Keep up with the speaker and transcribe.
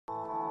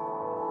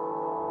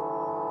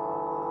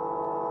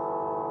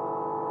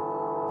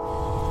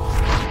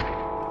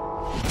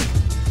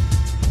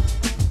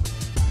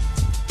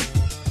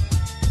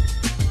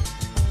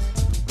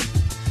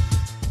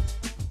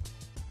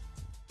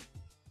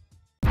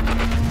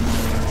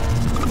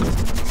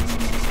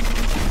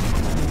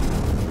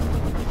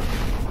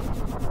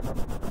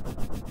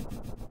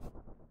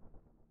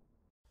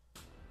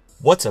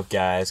What's up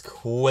guys,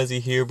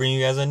 Qehzy here bringing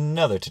you guys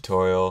another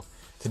tutorial.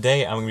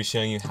 Today I'm going to be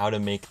showing you how to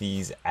make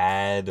these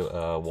ad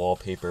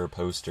wallpaper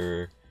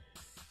poster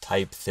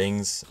type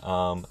things.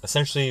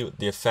 Essentially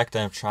the effect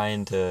I'm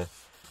trying to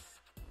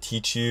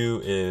teach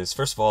you is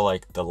first of all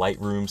like the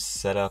Lightroom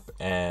setup,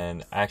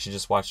 and I actually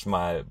just watched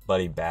my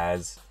buddy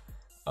Baz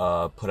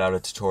put out a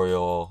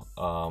tutorial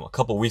a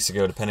couple weeks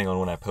ago, depending on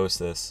when I post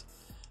this,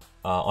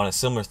 on a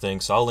similar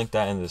thing, so I'll link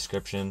that in the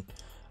description.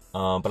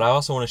 But I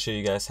also want to show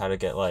you guys how to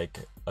get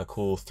like a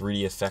cool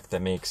 3D effect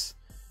that makes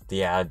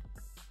the ad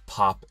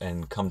pop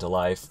and come to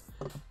life,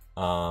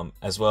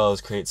 as well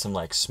as create some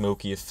like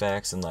smoky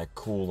effects and like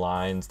cool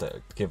lines that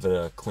give it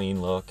a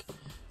clean look,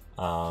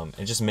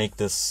 and just make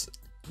this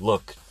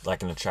look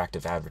like an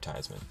attractive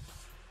advertisement.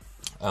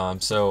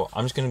 So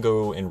I'm just gonna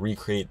go and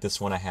recreate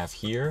this one I have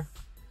here.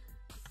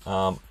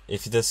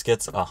 If this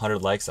gets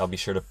 100 likes, I'll be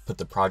sure to put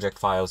the project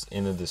files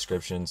in the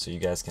description so you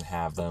guys can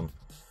have them.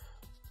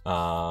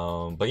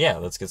 But yeah,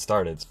 let's get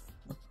started.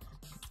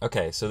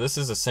 Okay, so this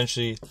is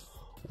essentially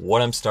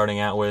what I'm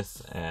starting out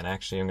with, and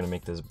actually I'm going to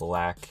make this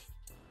black.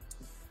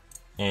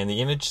 And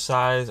the image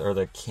size, or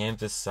the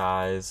canvas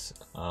size,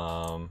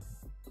 I'm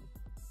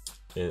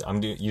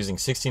using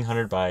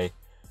 1600 by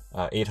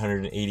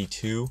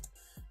 882.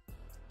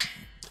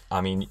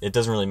 I mean, it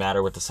doesn't really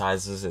matter what the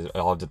size is, it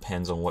all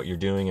depends on what you're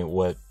doing and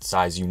what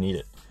size you need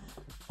it.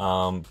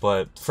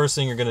 But first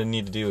thing you're going to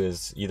need to do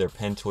is either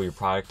pen tool your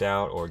product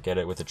out or get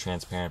it with a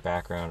transparent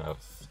background of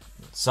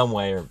some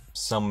way or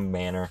some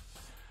manner.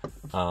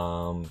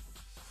 And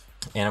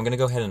I'm going to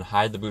go ahead and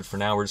hide the boot for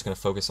now. We're just going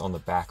to focus on the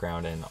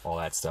background and all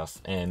that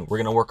stuff. And we're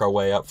going to work our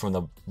way up from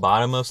the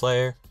bottommost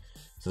layer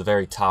to the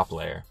very top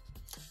layer.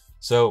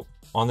 So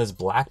on this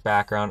black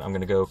background, I'm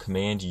going to go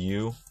Command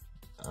U,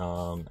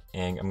 and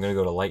I'm going to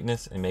go to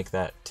lightness and make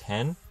that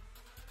 10.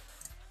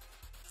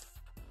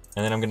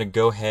 And then I'm going to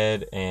go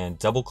ahead and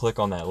double click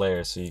on that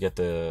layer so you get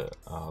the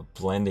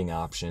blending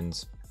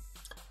options.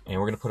 And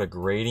we're going to put a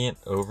gradient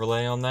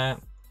overlay on that.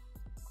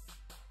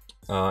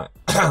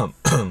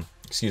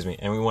 Excuse me.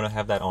 And we want to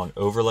have that on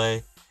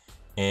overlay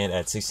and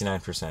at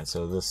 69%.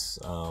 So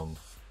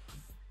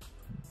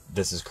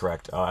this is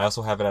correct. I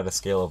also have it at a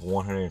scale of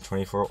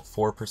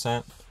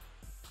 124%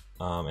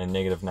 and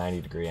negative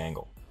 90-degree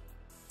angle.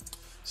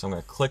 So I'm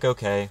going to click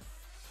OK.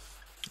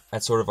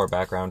 That's sort of our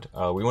background.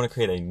 We want to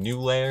create a new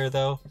layer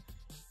though,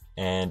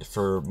 and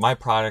for my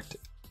product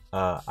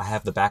I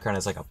have the background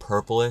as like a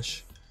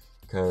purplish,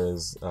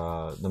 because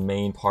the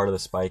main part of the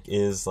spike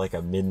is like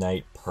a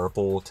midnight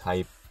purple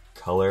type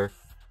color,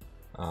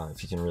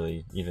 if you can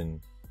really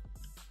even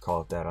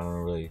call it that. I don't know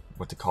really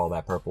what to call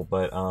that purple,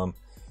 but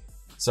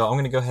so I'm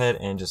going to go ahead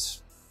and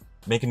just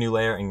make a new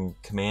layer and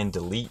Command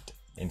delete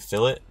and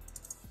fill it.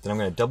 Then I'm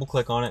going to double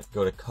click on it,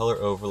 go to color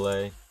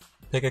overlay,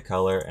 pick a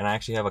color, and I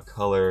actually have a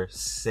color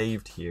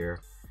saved here,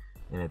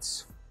 and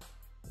it's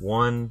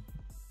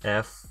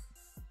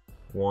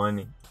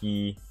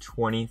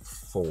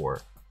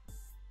 1F1E24.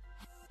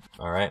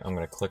 Alright, I'm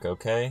going to click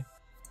OK,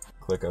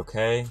 then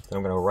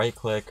I'm going to right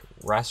click,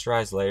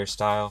 rasterize layer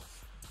style,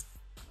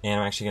 and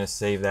I'm actually going to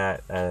save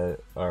that,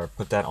 or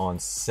put that on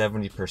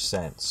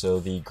 70%, so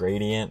the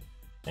gradient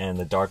and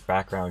the dark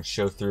background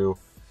show through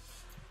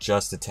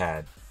just a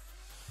tad.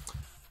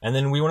 And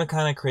then we want to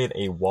kind of create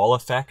a wall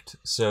effect.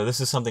 So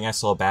this is something I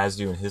saw Baz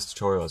do in his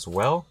tutorial as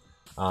well.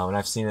 And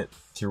I've seen it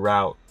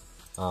throughout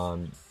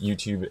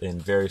YouTube in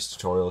various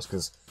tutorials,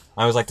 because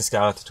I always like to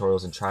scout out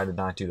tutorials and try to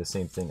not do the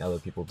same thing other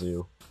people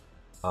do.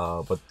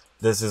 But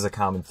this is a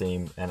common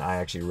theme and I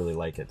actually really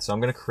like it. So I'm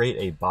going to create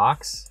a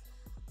box.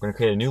 I'm going to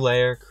create a new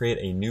layer, create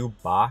a new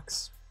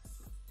box.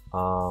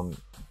 And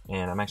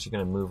I'm actually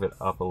going to move it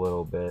up a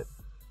little bit.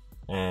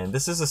 And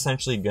this is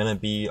essentially going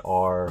to be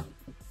our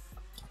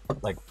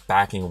like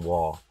backing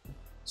wall.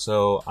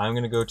 So I'm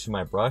going to go to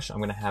my brush, I'm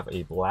going to have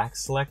a black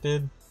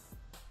selected,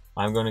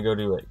 I'm going to go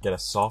to get a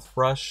soft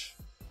brush,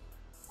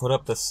 put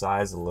up the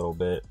size a little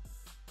bit,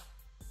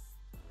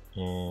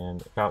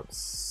 and about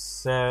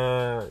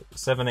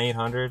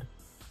 700-800,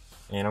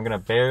 and I'm going to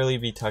barely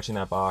be touching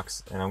that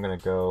box, and I'm going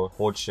to go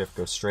hold shift,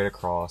 go straight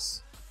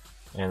across,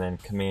 and then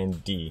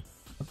Command D.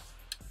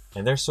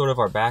 And there's sort of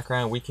our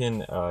background. We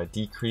can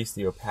decrease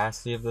the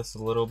opacity of this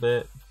a little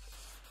bit.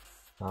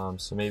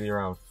 So maybe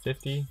around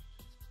 50,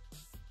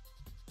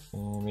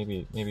 and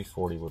maybe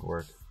 40 would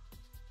work.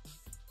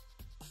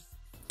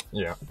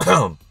 Yeah.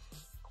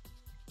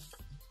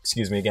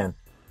 Excuse me again.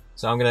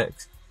 So I'm gonna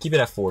keep it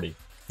at 40.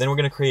 Then we're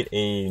gonna create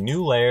a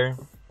new layer.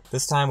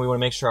 This time we want to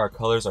make sure our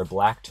colors are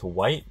black to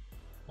white.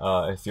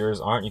 If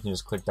yours aren't, you can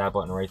just click that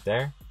button right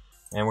there.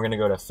 And we're gonna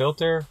go to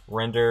Filter,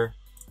 Render,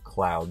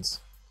 Clouds.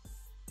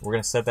 We're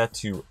gonna set that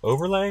to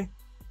Overlay,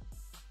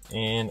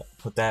 and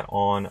put that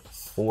on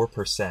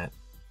 4%.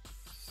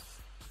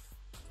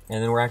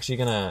 And then we're actually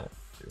going to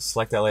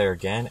select that layer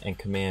again and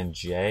Command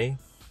J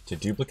to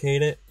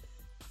duplicate it.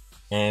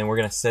 And we're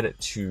going to set it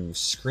to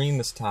screen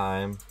this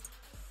time.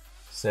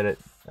 Set it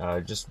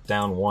just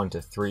down 1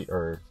 to 3,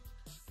 or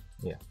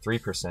yeah,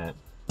 3%. And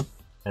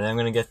then I'm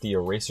going to get the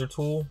eraser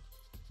tool.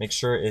 Make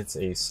sure it's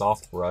a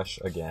soft brush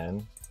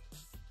again.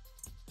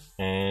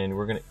 and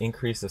we're gonna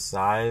increase the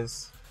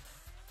size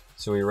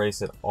so we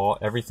erase it all,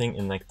 everything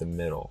in like the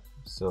middle.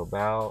 So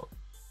about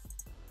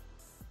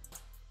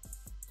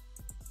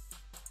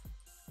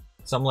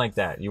something like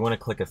that. You want to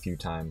click a few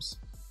times.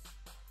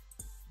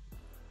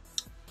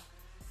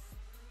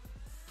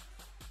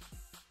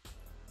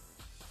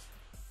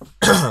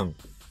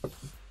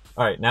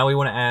 Alright, now we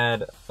want to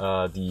add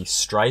the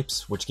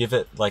stripes, which give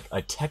it like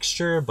a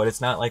texture, but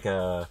it's not like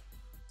a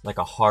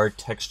hard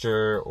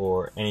texture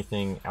or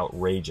anything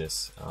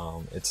outrageous.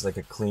 It's like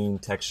a clean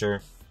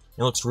texture.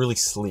 It looks really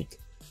sleek.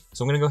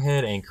 So I'm going to go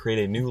ahead and create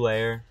a new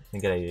layer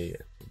and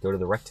go to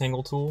the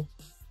rectangle tool.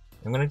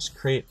 I'm going to just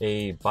create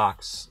a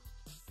box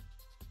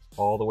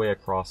all the way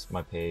across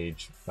my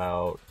page,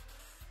 about,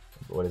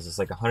 what is this,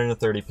 like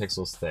 130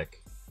 pixels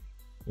thick.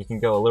 You can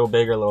go a little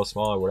bigger, a little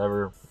smaller,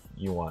 whatever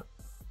you want.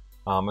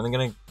 I'm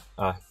going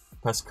to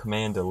press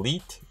Command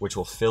Delete, which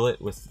will fill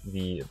it with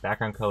the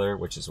background color,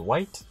 which is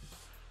white.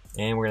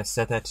 And we're going to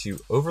set that to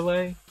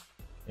overlay.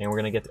 And we're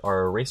going to get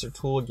our eraser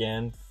tool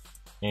again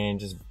and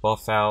just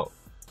buff out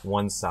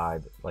one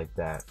side like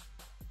that.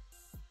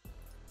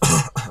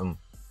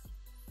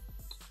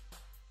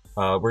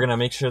 We're going to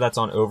make sure that's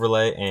on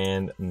overlay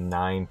and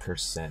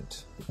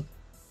 9%.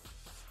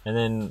 And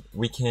then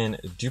we can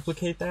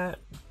duplicate that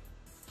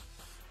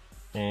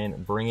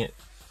and bring it.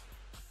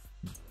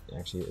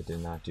 Actually, it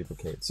did not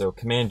duplicate. So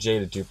Command J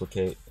to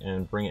duplicate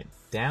and bring it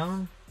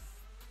down.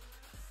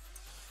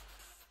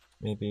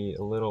 Maybe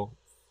a little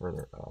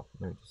further up.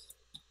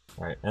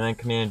 Alright, and then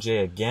Command J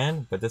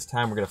again, but this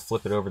time we're going to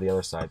flip it over the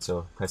other side.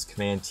 So press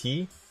Command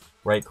T,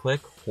 right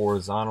click,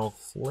 horizontal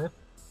flip,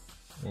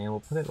 and we'll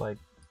put it like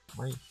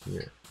right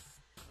here.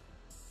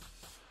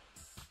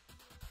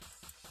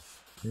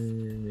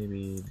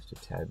 Maybe just a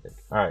tad big.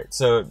 Alright,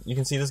 so you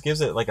can see this gives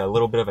it like a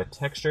little bit of a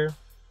texture.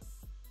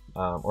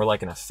 Or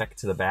like an effect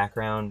to the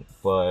background,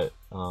 but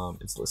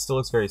it still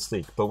looks very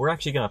sleek. But we're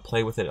actually going to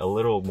play with it a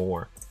little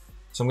more.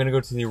 So I'm going to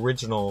go to the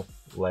original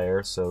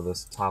layer, so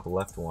this top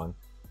left one.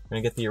 I'm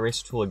going to get the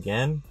eraser tool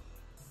again.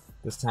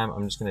 This time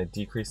I'm just going to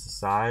decrease the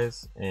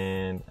size,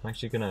 and I'm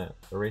actually going to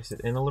erase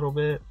it in a little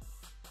bit.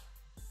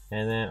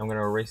 And then I'm going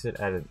to erase it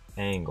at an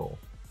angle.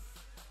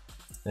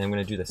 And I'm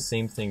going to do the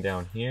same thing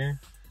down here,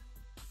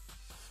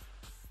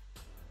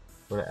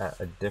 but at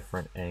a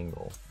different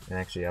angle. And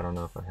actually, I don't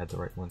know if I had the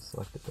right one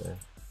selected there.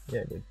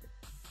 Yeah, I did.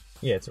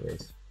 Yeah, it's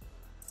erased.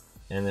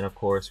 And then, of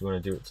course, we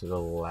want to do it to the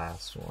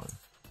last one.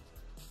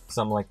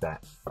 Something like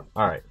that.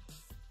 Alright.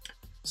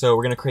 So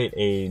we're going to create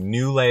a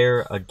new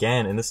layer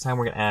again, and this time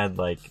we're going to add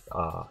like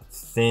a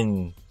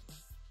thin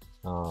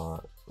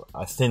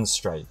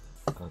stripe.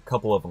 A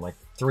couple of them, like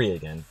 3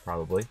 again,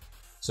 probably.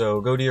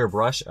 So go to your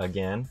brush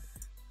again.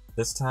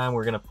 This time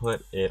we're going to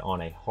put it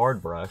on a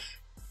hard brush.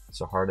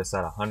 So hardest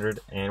at 100,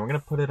 and we're going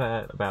to put it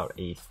at about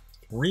a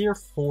 3 or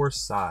 4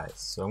 size.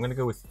 So I'm going to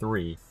go with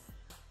 3.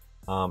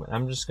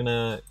 I'm just going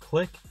to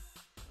click,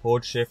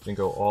 hold shift, and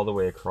go all the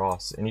way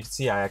across. And you can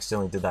see I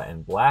accidentally did that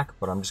in black,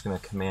 but I'm just going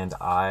to Command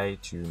I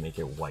to make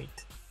it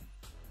white.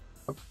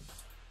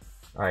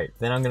 Alright,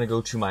 then I'm going to go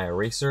to my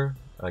eraser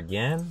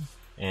again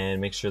and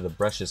make sure the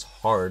brush is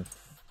hard.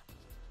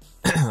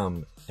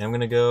 And I'm going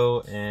to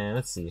go and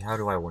let's see, how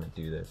do I want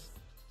to do this?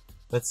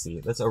 Let's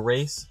see, let's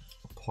erase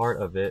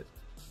part of it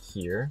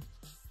here,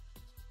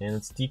 and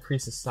let's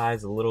decrease the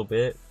size a little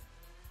bit.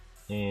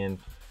 And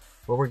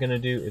what we're going to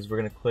do is we're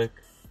going to click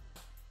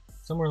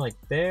somewhere like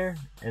there,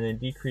 and then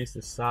decrease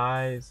the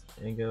size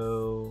and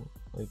go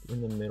like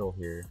in the middle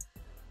here.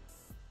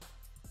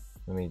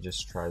 Let me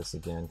just try this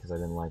again because I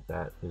didn't like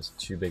that. It was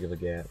too big of a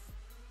gap.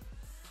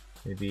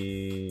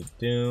 Maybe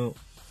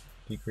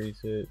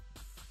decrease it.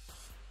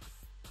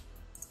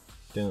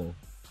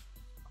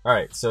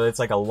 Alright, so it's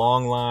like a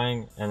long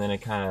line and then it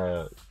kind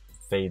of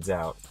fades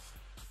out.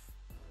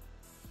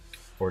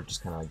 Or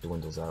just kind of like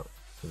dwindles out,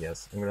 I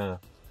guess. I'm gonna,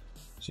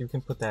 so you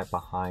can put that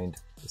behind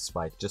the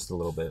spike just a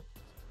little bit.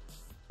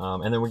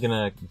 And then we're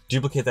gonna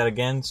duplicate that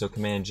again, so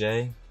Command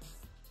J,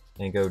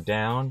 and go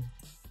down,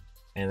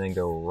 and then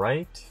go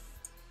right.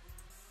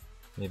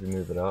 Maybe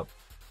move it up.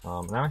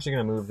 And I'm actually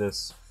gonna move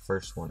this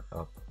first one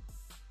up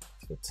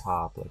to the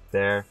top, like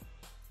there.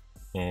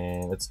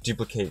 And let's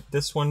duplicate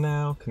this one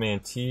now.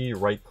 Command T,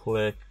 right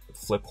click,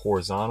 flip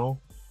horizontal,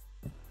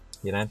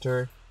 hit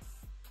enter.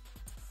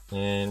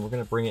 And we're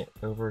going to bring it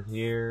over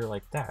here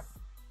like that.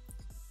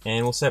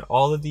 And we'll set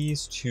all of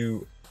these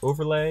to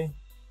overlay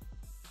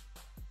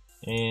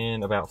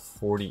and about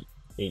 48%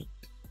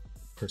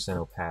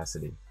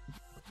 opacity.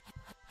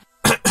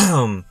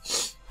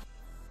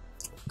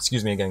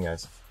 Excuse me again,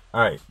 guys.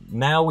 Alright,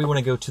 now we want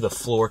to go to the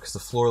floor because the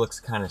floor looks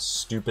kind of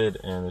stupid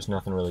and there's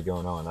nothing really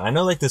going on. I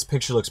know like this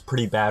picture looks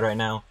pretty bad right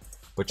now,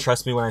 but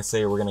trust me when I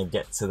say we're going to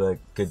get to the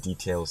good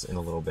details in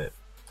a little bit.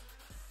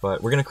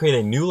 But we're going to create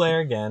a new layer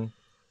again.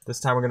 This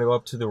time we're going to go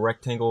up to the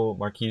rectangle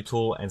marquee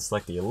tool and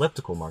select the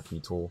elliptical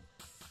marquee tool.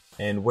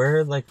 And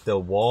where like the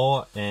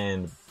wall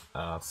and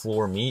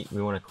floor meet,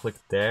 we want to click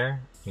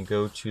there and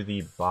go to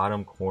the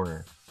bottom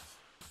corner.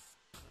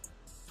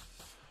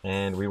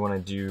 And we want to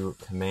do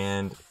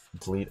Command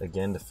Delete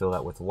again to fill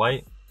that with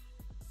white.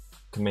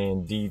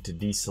 Command D to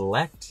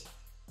deselect,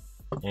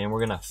 and we're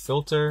gonna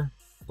filter,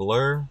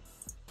 blur,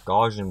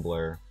 Gaussian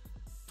blur,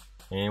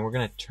 and we're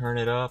gonna turn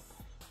it up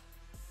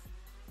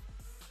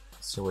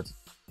so it's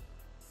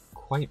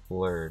quite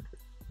blurred.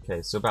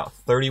 Okay, so about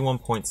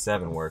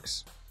 31.7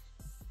 works.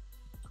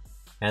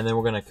 And then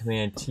we're gonna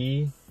Command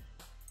T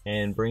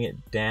and bring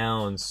it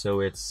down so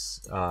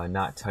it's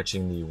not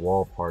touching the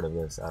wall part of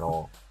this at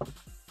all.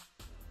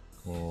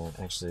 And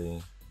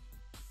actually,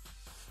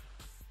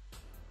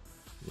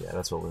 yeah,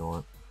 that's what we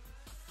want.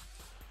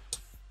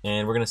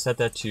 And we're gonna set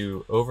that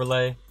to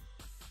overlay,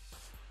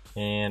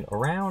 and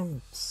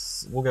around,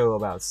 we'll go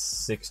about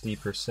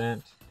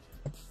 60%.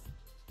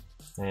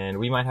 And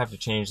we might have to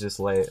change this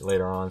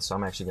later on, so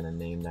I'm actually gonna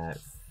name that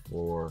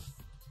for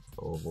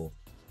oval.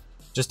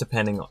 Just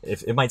depending,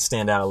 if it might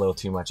stand out a little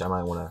too much, I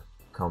might wanna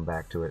come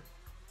back to it.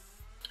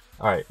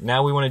 Alright,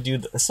 now we wanna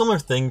do a similar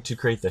thing to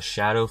create the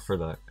shadow for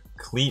the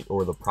cleat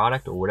or the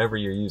product or whatever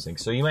you're using.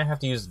 So you might have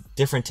to use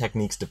different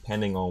techniques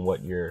depending on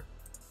what your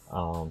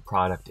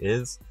product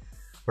is.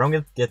 But I'm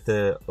gonna get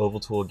the oval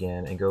tool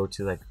again and go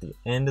to like the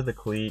end of the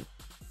cleat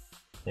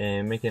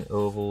and make an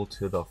oval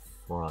to the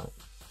front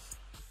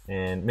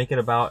and make it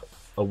about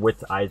a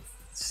width I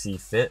see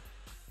fit.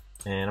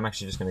 And I'm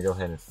actually just gonna go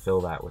ahead and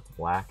fill that with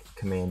black.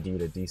 Command D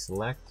to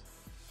deselect,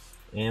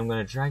 and I'm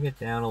gonna drag it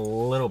down a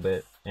little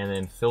bit and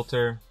then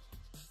filter,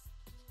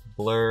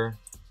 blur,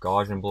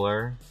 Gaussian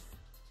blur.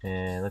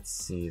 And let's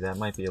see, that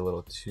might be a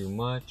little too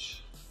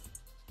much.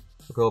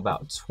 We'll go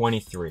about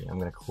 23. I'm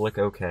gonna click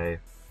OK,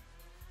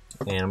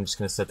 and I'm just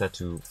gonna set that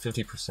to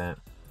 50%.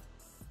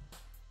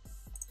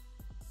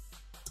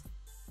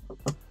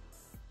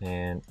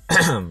 And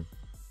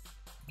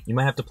you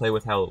might have to play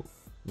with how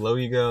low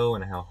you go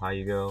and how high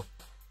you go,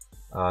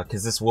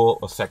 because this will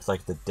affect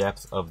like the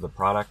depth of the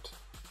product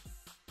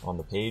on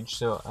the page.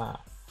 So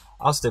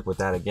I'll stick with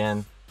that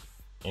again.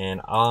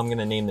 And I'm going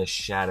to name this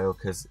shadow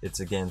because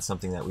it's, again,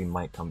 something that we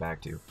might come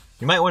back to.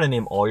 You might want to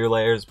name all your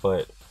layers,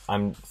 but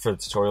for the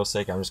tutorial's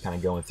sake, I'm just kind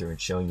of going through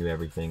and showing you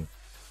everything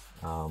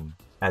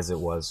as it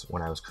was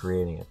when I was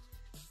creating it.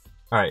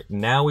 Alright,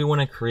 now we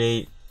want to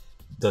create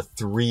the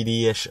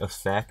 3D-ish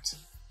effect,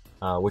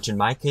 which in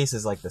my case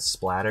is like the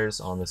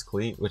splatters on this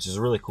cleat, which is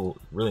really cool,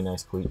 really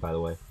nice cleat, by the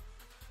way.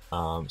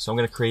 So I'm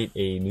going to create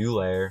a new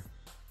layer.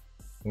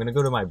 I'm going to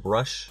go to my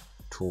brush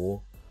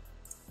tool,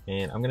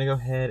 and I'm gonna go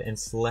ahead and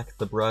select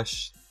the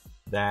brush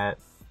that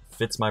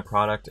fits my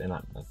product and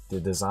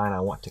the design I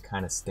want to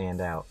kind of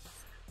stand out.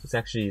 So it's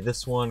actually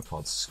this one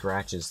called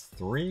Scratches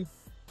 3. I'm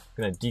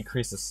gonna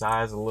decrease the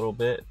size a little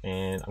bit,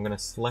 and I'm gonna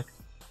select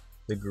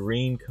the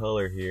green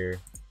color here,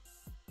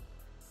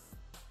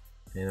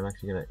 and I'm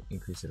actually gonna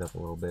increase it up a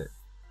little bit.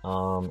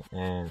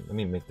 And let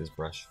me make this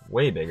brush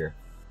way bigger.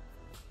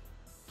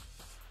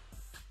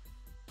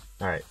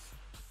 Alright,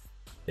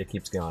 it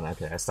keeps going.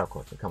 Okay, I stopped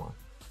clicking, come on.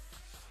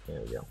 There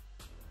we go.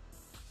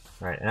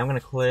 Alright, and I'm going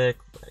to click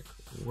like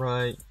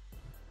right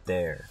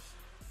there.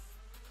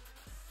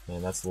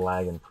 And that's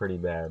lagging pretty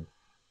bad.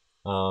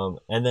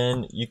 And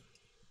then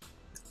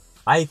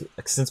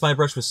since my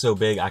brush was so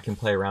big, I can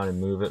play around and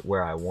move it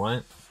where I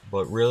want.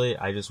 But really,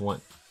 I just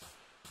want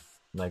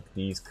like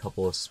these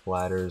couple of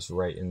splatters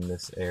right in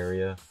this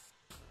area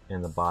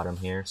in the bottom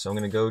here. So I'm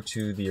going to go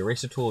to the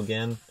eraser tool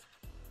again.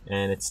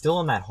 And it's still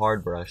on that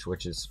hard brush,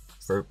 which is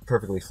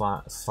perfectly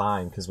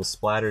fine, because with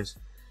splatters,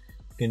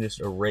 you can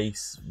just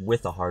erase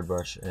with a hard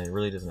brush, and it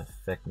really doesn't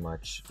affect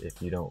much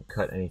if you don't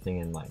cut anything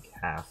in like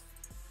half.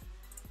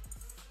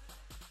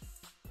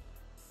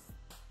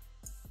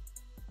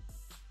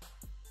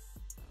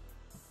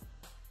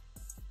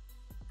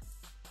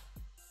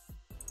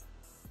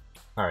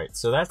 Alright,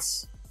 so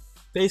that's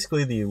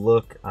basically the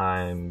look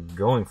I'm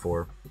going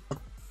for.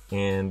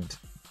 And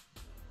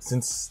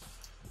since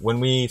when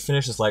we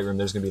finish this Lightroom,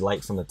 there's going to be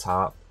light from the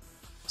top,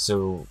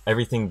 so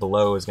everything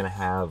below is going to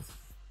have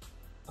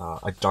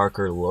a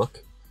darker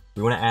look.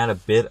 We want to add a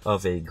bit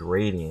of a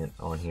gradient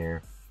on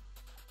here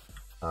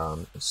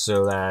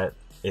so that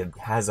it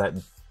has that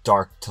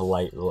dark to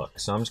light look.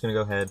 So I'm just going to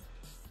go ahead,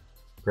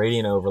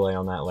 gradient overlay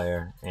on that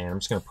layer, and I'm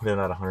just going to put it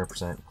at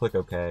 100%, click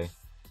OK.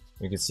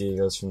 You can see it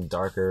goes from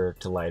darker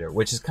to lighter,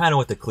 which is kind of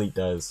what the cleat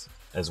does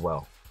as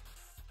well.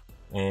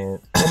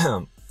 And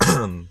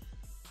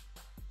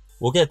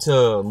we'll get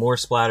to more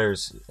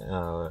splatters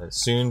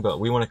soon, but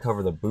we want to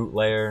cover the boot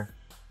layer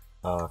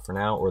for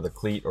now, or the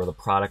cleat, or the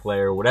product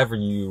layer, whatever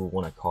you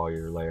want to call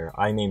your layer.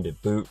 I named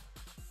it boot.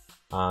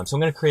 So I'm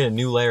going to create a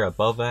new layer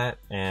above that,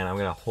 and I'm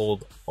going to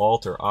hold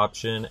Alt or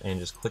Option and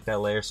just click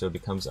that layer so it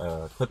becomes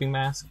a clipping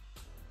mask.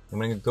 I'm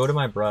going to go to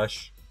my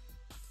brush,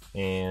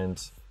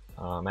 and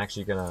I'm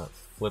actually going to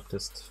flip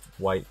this to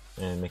white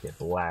and make it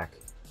black.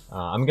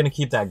 I'm going to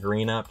keep that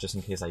green up just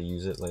in case I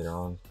use it later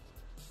on.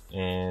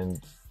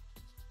 And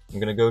I'm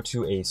going to go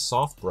to a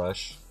soft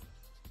brush.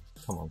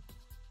 Come on.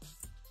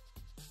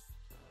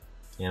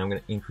 And I'm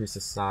going to increase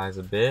the size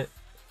a bit.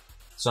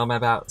 So I'm at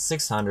about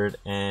 600,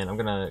 and I'm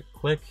going to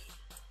click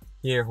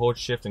here, hold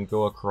shift, and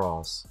go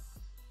across.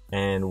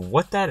 And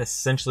what that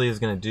essentially is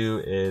going to do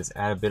is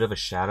add a bit of a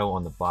shadow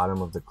on the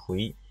bottom of the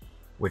cleat,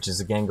 which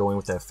is again going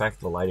with the effect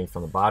of the lighting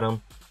from the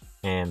bottom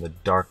and the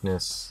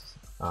darkness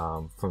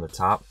from the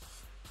top.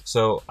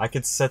 So I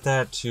could set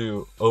that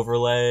to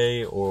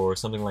overlay or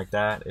something like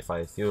that if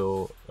I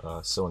feel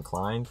so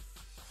inclined,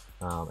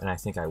 and I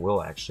think I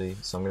will actually.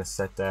 So I'm going to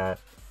set that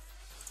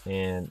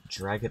and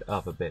drag it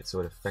up a bit so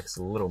it affects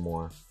a little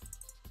more,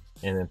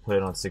 and then put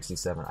it on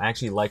 67. I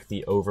actually like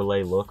the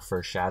overlay look for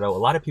a shadow. A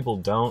lot of people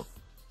don't,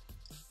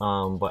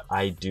 but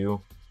I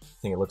do.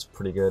 I think it looks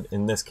pretty good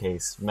in this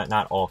case.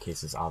 Not all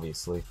cases,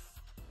 obviously,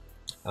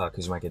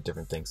 because you might get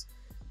different things.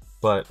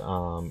 But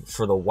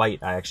for the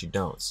white, I actually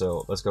don't.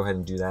 So let's go ahead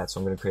and do that. So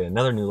I'm going to create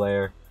another new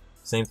layer.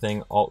 Same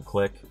thing,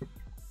 Alt-click.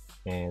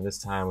 And this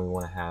time we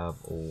want to have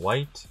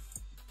white,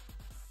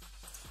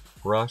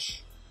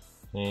 brush.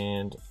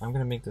 And I'm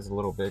going to make this a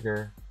little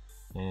bigger.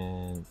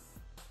 And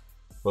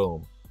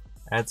boom.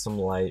 Add some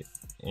light.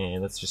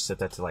 And let's just set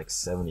that to like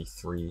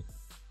 73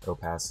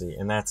 opacity.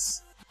 And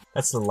that's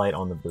the light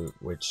on the boot,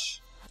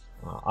 which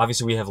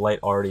obviously we have light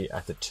already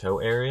at the toe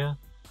area.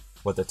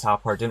 But the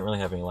top part didn't really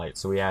have any light,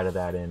 so we added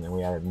that in, and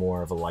we added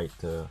more of a light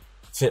to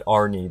fit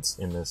our needs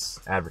in this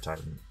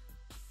advertisement.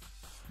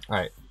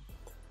 Alright,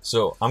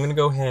 so I'm going to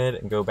go ahead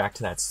and go back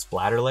to that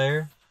splatter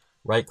layer,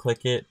 right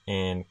click it,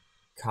 and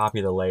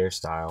copy the layer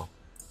style.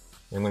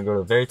 And I'm going to go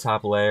to the very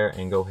top layer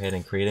and go ahead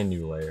and create a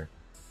new layer.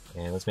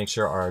 And let's make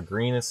sure our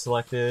green is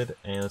selected,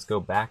 and let's go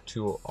back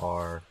to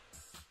our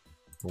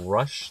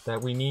brush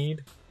that we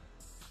need.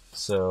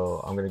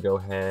 So I'm going to go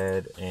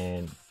ahead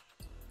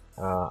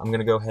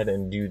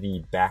and do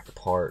the back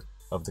part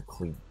of the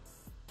cleat.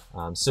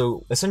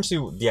 So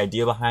essentially the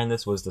idea behind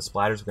this was the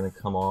splatters are going to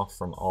come off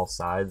from all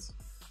sides.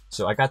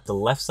 So I got the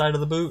left side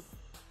of the boot.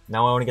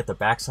 Now I want to get the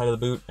back side of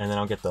the boot, and then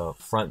I'll get the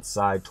front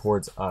side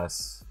towards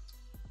us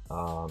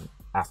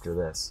after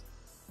this.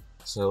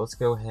 So let's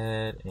go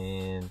ahead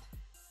and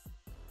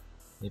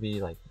maybe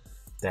like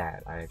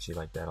that. I actually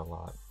like that a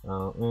lot.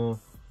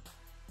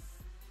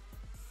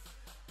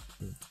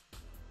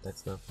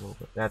 That's a little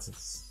bit. That's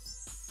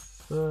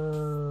a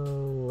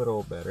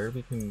little better.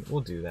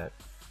 We'll do that.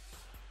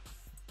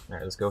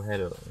 Alright, let's go ahead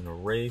and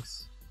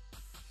erase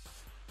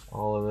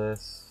all of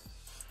this.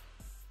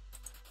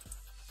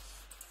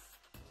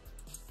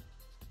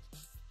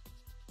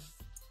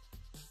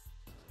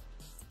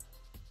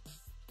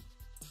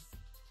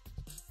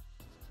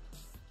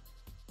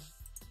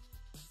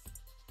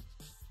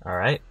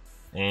 Alright,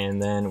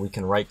 and then we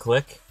can right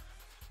click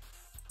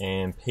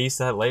and paste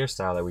that layer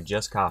style that we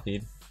just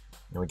copied,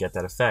 and we get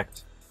that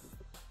effect.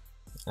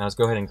 Now let's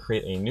go ahead and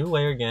create a new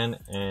layer again,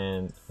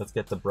 and let's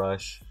get the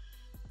brush,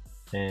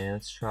 and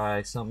let's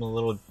try something a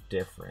little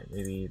different.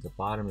 Maybe the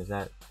bottom, is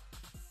that?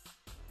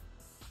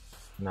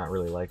 Not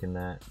really liking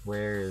that.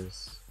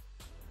 This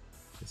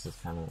is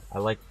kind of, I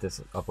like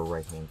this upper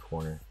right hand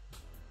corner.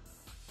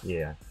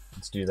 Yeah,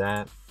 let's do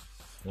that.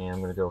 And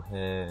I'm gonna go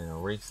ahead and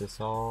erase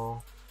this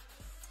all.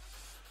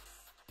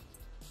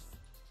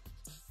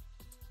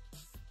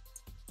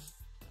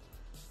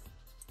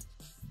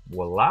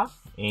 Voila,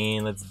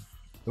 and let's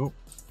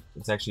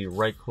actually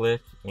right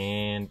click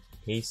and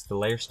paste the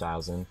layer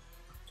styles in.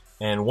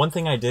 And one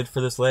thing I did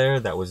for this layer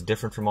that was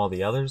different from all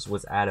the others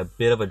was add a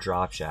bit of a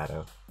drop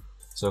shadow.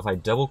 So if I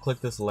double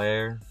click this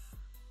layer,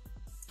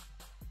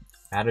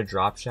 add a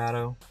drop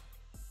shadow,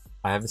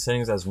 I have the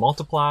settings as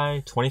multiply,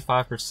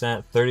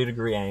 25%,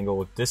 30-degree angle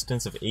with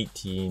distance of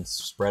 18,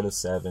 spread of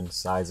 7,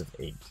 size of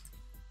 8.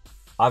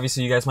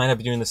 Obviously you guys might not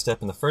be doing this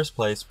step in the first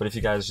place, but if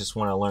you guys just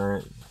want to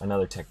learn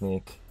another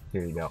technique,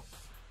 here you go.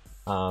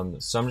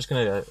 So I'm just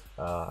gonna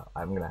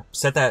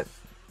set that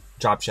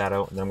drop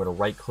shadow, and then I'm gonna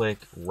right click,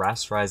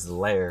 rasterize the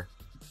layer,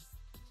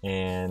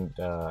 and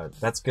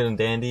that's good and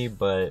dandy,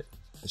 but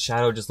the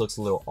shadow just looks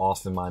a little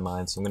off in my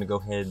mind. So I'm gonna go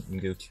ahead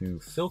and go to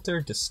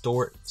filter,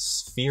 distort,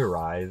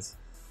 spherize,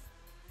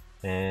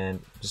 and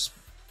just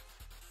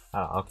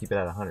I'll keep it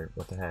at 100.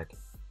 What the heck?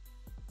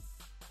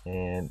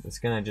 And it's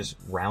gonna just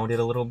round it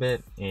a little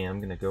bit, and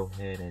I'm gonna go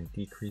ahead and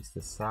decrease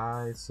the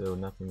size so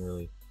nothing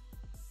really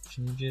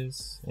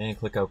changes, and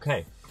click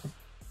OK.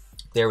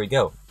 There we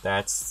go.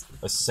 That's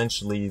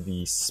essentially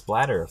the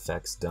splatter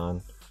effects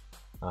done.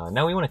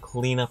 Now we want to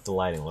clean up the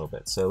lighting a little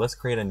bit. So let's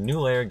create a new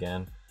layer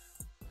again.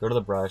 Go to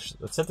the brush.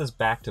 Let's set this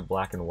back to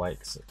black and white,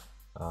 'cause,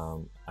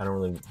 I don't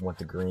really want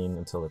the green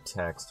until the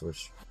text,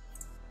 which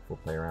we'll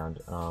play around.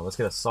 Let's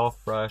get a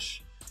soft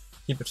brush.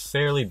 Keep it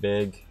fairly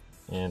big,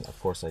 and of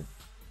course I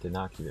did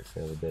not keep it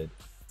fairly big.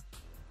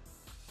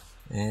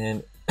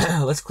 And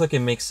let's click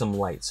and make some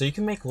light. So you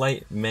can make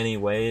light many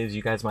ways.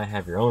 You guys might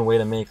have your own way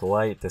to make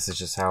light. This is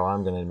just how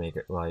I'm gonna make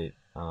it light.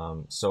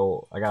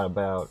 So I got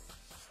about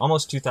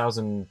almost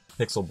 2,000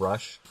 pixel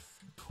brush.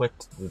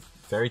 Clicked the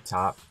very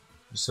top,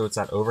 just so it's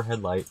that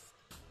overhead light.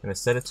 I'm gonna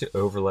set it to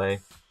overlay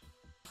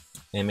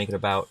and make it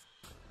about.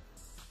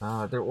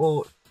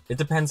 It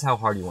depends how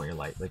hard you want your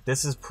light. Like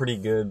this is pretty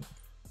good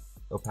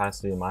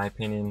opacity in my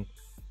opinion,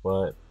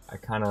 but I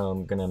kind of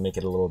am gonna make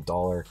it a little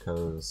duller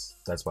because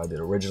that's what I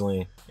did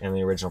originally, and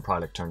the original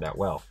product turned out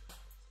well.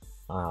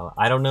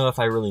 I don't know if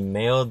I really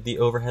nailed the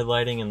overhead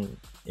lighting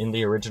in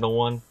the original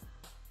one,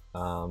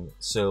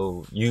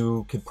 So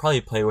you could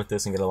probably play with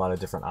this and get a lot of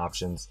different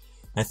options.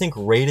 And I think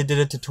Rated did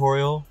a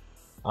tutorial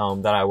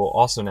that I will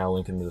also now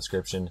link in the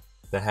description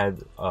that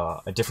had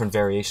a different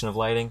variation of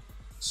lighting.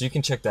 So you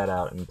can check that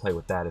out and play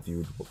with that if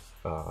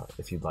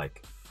you'd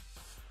like.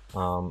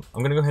 I'm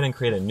gonna go ahead and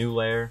create a new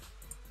layer,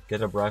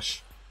 get a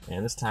brush,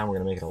 and this time we're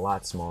gonna make it a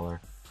lot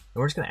smaller. And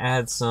we're just gonna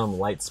add some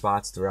light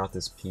spots throughout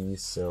this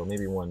piece. So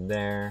maybe one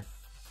there,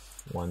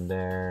 and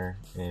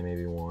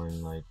maybe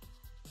one like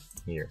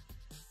here.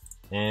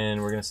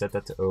 And we're gonna set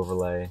that to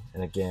overlay,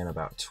 and again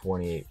about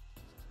 28%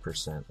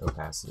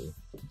 opacity,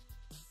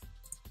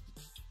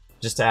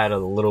 just to add a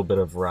little bit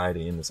of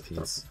variety in this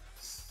piece.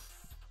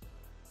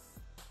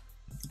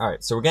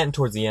 Alright, so we're getting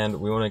towards the end.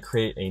 We want to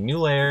create a new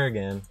layer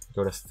again,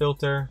 go to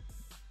filter.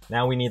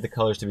 Now we need the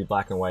colors to be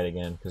black and white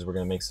again because we're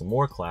going to make some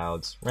more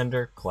clouds,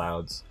 render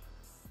clouds,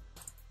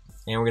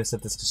 and we're going to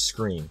set this to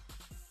screen.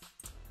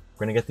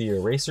 We're going to get the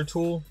eraser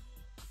tool,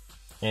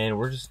 and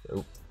we're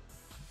going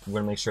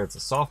to make sure it's a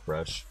soft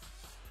brush.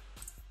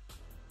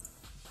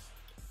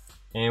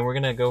 And we're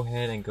going to go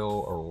ahead and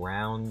go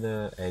around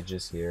the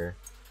edges here,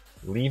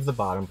 leave the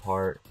bottom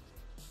part,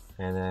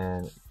 and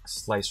then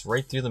slice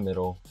right through the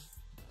middle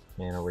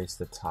and erase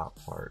the top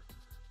part.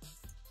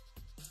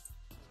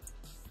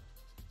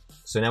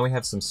 So now we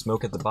have some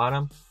smoke at the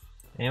bottom,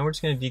 and we're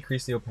just going to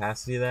decrease the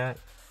opacity of that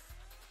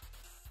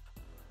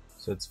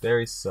so it's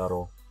very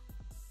subtle,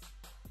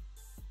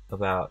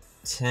 about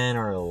 10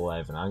 or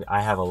 11.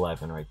 I have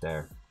 11 right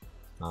there.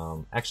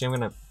 Actually,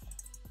 I'm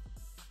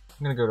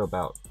gonna go to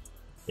about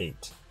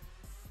 8.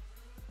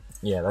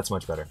 Yeah, that's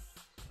much better.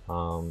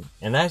 And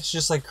that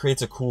just like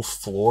creates a cool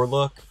floor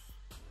look.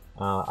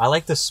 I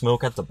like the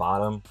smoke at the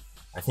bottom.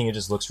 I think it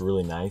just looks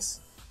really nice.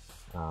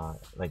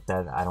 Like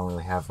that, I don't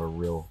really have a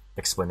real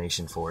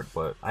explanation for it,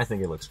 but I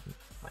think it looks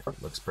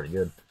pretty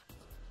good.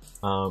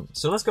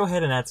 So let's go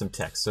ahead and add some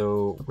text.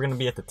 So we're gonna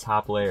be at the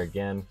top layer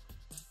again.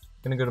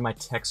 I'm gonna go to my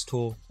text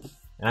tool,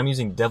 and I'm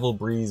using Devil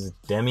Breeze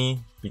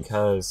Demi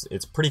because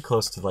it's pretty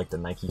close to like the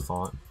Nike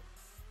font.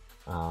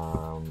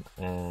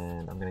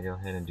 And I'm gonna go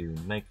ahead and do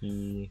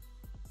Nike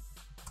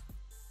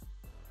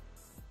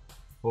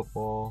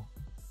football.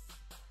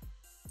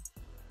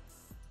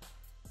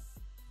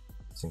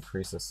 Let's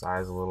increase the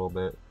size a little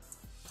bit.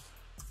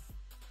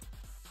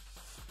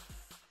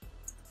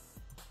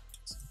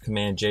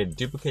 Command J to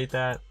duplicate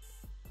that,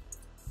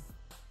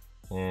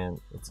 and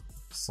let's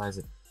size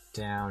it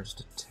down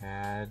just a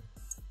tad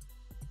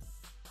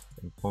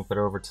and bump it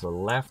over to the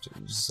left.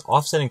 Just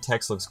offsetting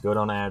text looks good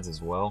on ads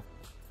as well.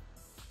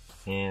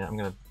 And I'm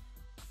gonna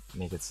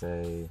make it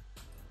say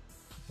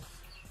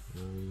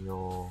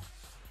Imperial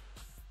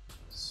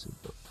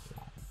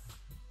Superfly.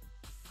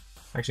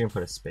 I'm actually gonna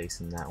put a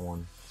space in that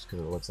one just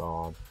because it looks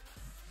odd.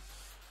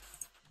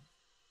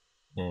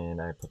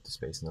 And I put the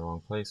space in the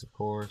wrong place, of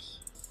course.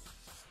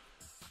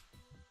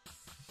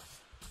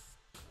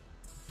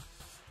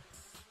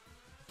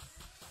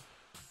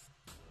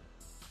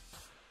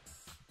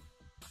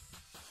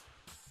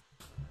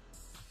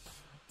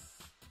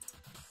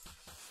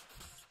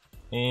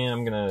 And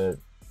I'm gonna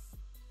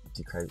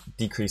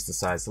decrease the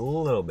size a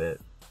little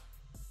bit.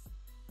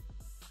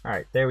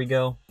 Alright, there we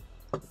go.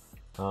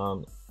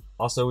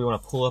 Also, we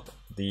want to pull up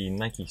the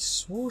Nike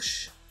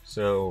swoosh.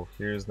 So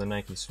here's the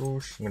Nike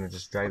swoosh. I'm gonna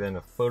just drag that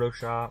into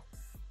Photoshop.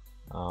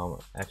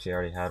 Actually, I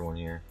already had one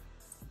here,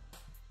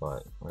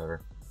 but whatever.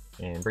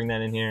 And bring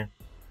that in here.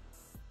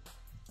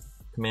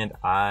 Command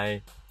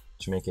I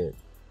to make it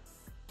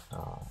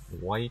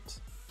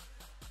white.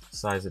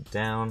 Size it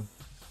down.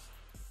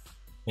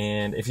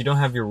 And if you don't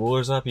have your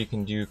rulers up, you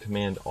can do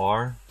Command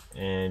R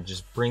and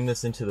just bring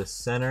this into the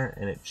center,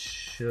 and it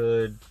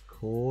should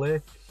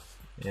click.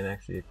 And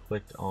actually, it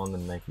clicked on the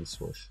Nike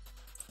swoosh.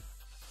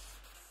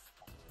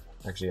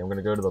 Actually, I'm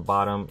gonna go to the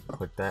bottom,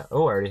 click that.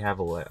 Oh, I already have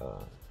a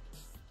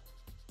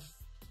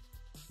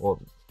well,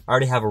 I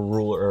already have a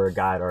ruler or a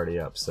guide already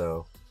up,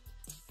 so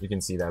you can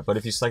see that. But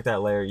if you select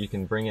that layer, you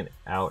can bring it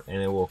out,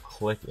 and it will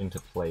click into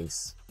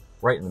place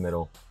right in the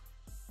middle.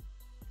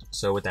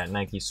 So with that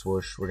Nike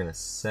swoosh, we're gonna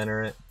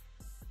center it.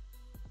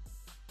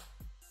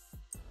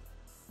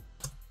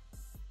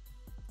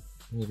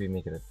 Maybe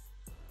make it a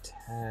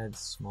tad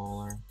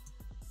smaller.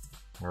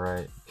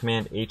 Alright,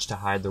 Command H to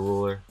hide the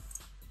ruler.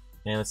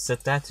 And let's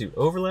set that to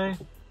overlay.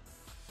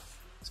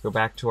 Let's go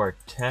back to our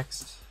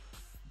text.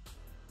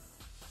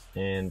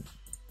 And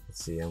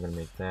let's see, I'm gonna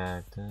make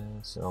that.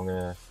 So I'm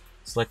gonna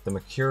select the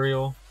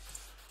mercurial.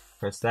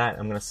 Press that.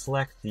 I'm gonna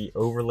select the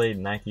overlaid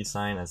Nike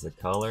sign as the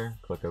color.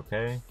 Click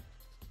OK.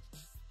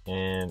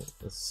 And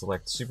let's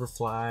select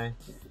Superfly,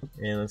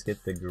 and let's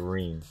get the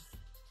green.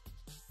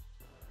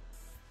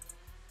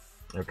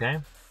 Okay,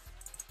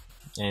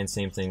 and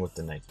same thing with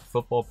the Nike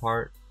football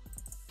part.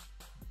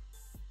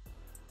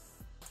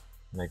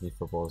 Nike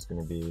football is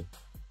going to be,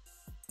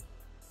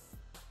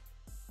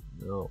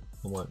 no,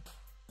 come on.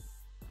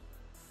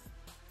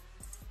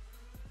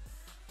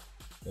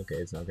 Okay,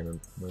 it's not going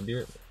to do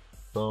it.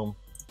 Boom.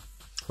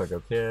 Click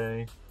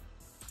OK.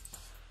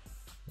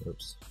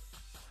 Oops.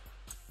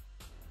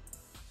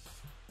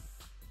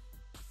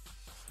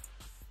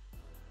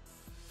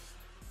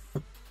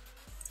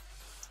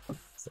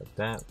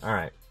 that.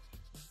 Alright.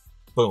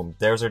 Boom.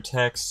 There's our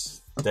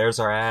text. There's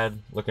our ad.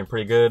 Looking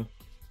pretty good.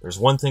 There's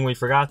one thing we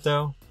forgot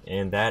though,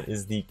 and that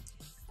is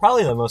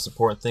probably the most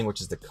important thing,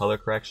 which is the color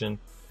correction.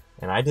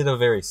 And I did a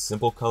very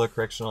simple color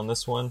correction on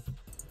this one.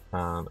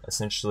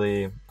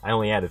 Essentially, I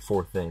only added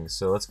 4 things.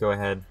 So let's go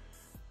ahead.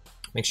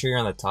 Make sure you're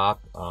on the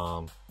top.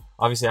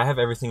 Obviously, I have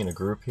everything in a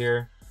group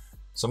here.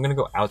 So I'm going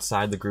to go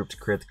outside the group to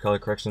create the color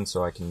correction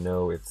so I can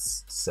know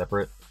it's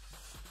separate.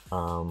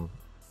 I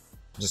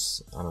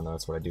don't know,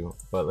 that's what I do.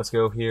 But let's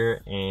go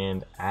here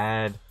and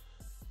add,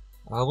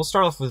 we'll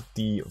start off with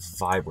the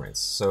vibrance.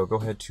 So go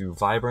ahead to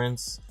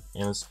vibrance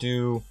and let's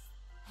do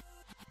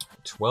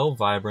 12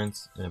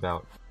 vibrance and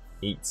about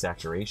 8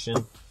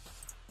 saturation.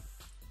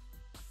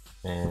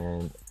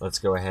 And let's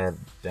go ahead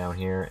down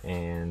here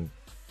and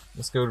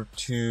let's go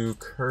to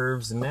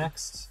curves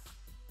next.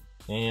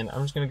 And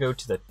I'm just going to go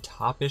to the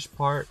top-ish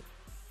part,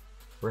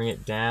 bring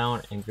it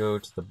down, and go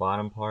to the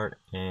bottom part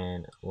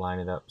and line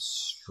it up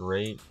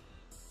straight.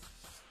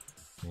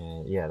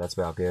 And yeah, that's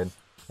about good.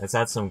 Let's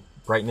add some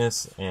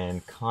brightness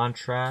and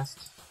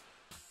contrast.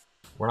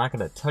 We're not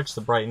going to touch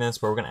the brightness,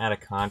 but we're going to add a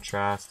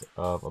contrast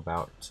of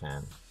about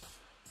 10.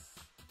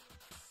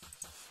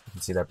 You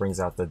can see that brings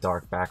out the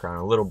dark background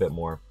a little bit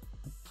more.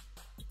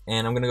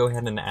 And I'm going to go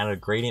ahead and add a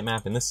gradient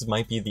map, and this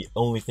might be the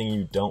only thing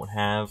you don't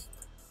have.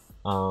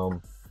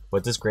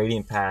 But this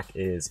gradient pack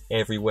is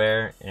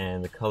everywhere,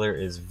 and the color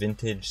is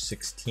Vintage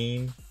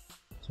 16. So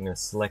I'm going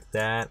to select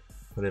that,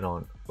 put it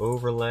on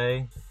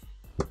overlay,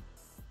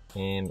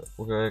 and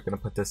we're going to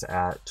put this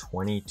at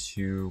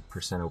 22%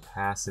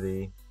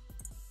 opacity.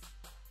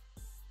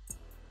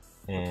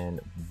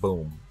 And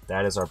boom,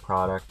 that is our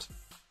product.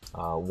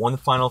 One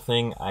final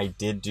thing I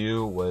did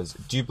do was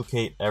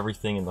duplicate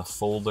everything in the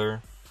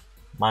folder,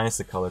 minus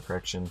the color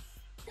correction.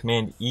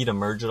 Command E to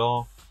merge it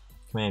all,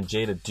 Command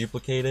J to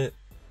duplicate it.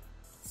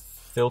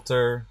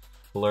 Filter,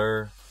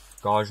 blur,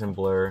 Gaussian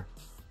blur,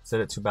 set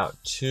it to about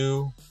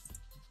 2.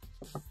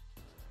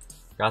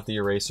 Got the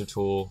eraser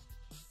tool,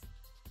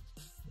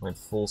 went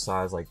full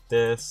size like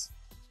this,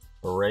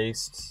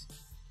 erased,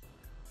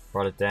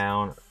 brought it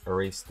down,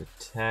 erased the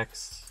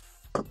text,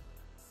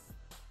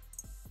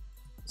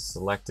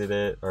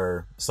 selected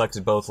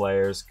both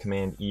layers,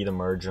 Command E to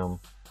merge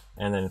them,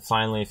 and then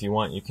finally, if you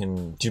want, you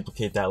can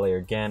duplicate that layer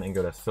again and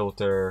go to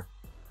Filter,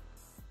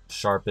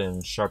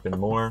 Sharpen, Sharpen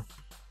More.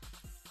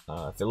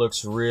 If it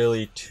looks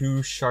really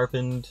too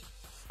sharpened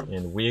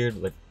and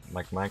weird,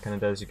 like mine kind of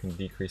does, you can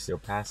decrease the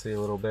opacity a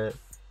little bit.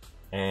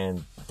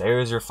 And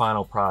there's your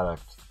final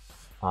product.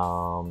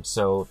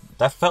 So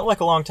that felt like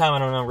a long time. I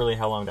don't know really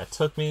how long that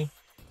took me.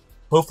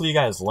 Hopefully you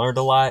guys learned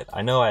a lot.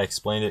 I know I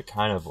explained it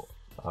kind of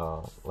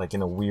like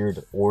in a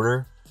weird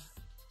order,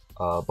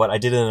 but I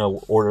did it in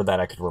an order that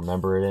I could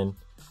remember it in.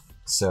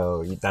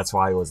 So that's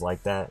why it was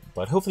like that.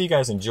 But hopefully you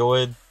guys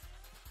enjoyed.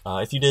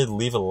 If you did,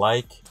 leave a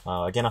like.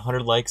 Again,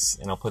 100 likes,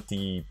 and I'll put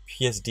the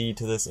PSD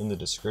to this in the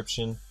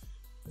description.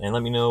 And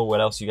let me know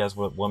what else you guys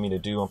would want me to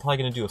do. I'm probably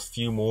going to do a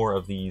few more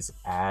of these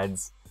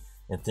ads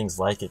and things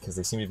like it, because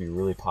they seem to be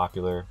really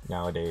popular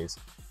nowadays.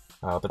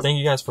 But thank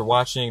you guys for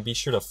watching. Be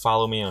sure to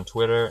follow me on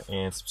Twitter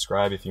and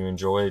subscribe if you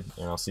enjoyed.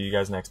 And I'll see you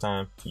guys next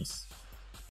time. Peace.